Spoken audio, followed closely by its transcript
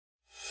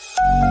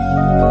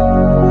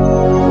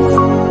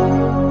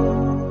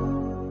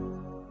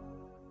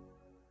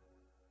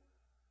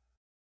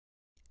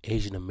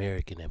Asian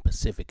American and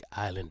Pacific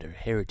Islander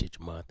Heritage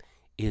Month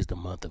is the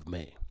month of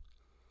May.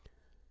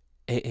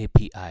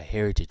 AAPI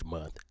Heritage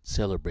Month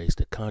celebrates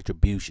the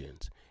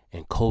contributions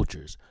and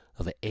cultures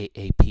of the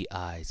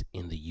AAPIs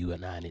in the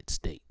United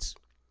States.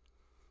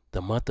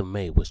 The month of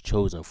May was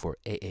chosen for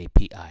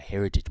AAPI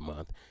Heritage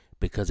Month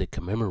because it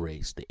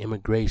commemorates the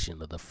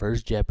immigration of the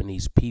first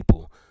Japanese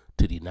people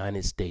to the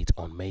United States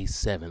on May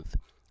 7,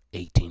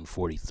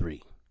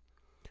 1843.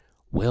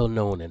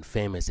 Well-known and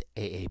famous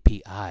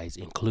AAPIs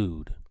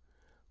include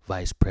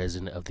Vice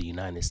President of the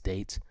United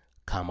States,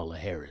 Kamala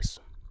Harris;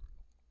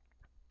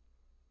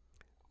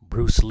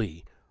 Bruce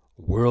Lee,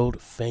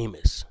 world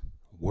famous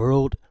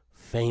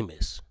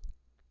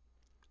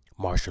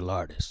martial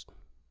artist;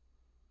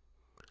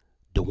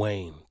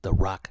 Dwayne "The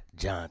Rock"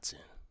 Johnson;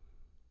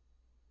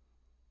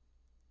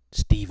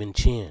 Stephen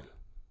Chin,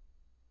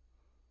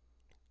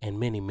 and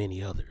many,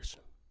 many others.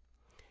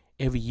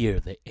 Every year,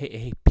 the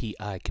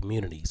AAPI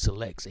community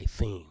selects a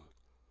theme.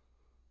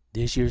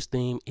 This year's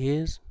theme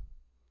is,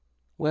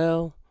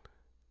 well,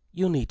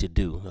 you'll need to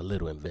do a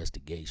little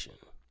investigation.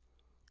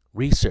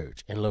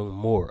 Research and learn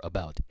more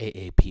about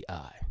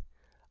AAPI.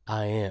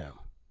 I am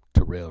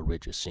Tyrell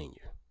Richards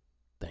Sr.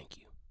 Thank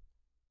you.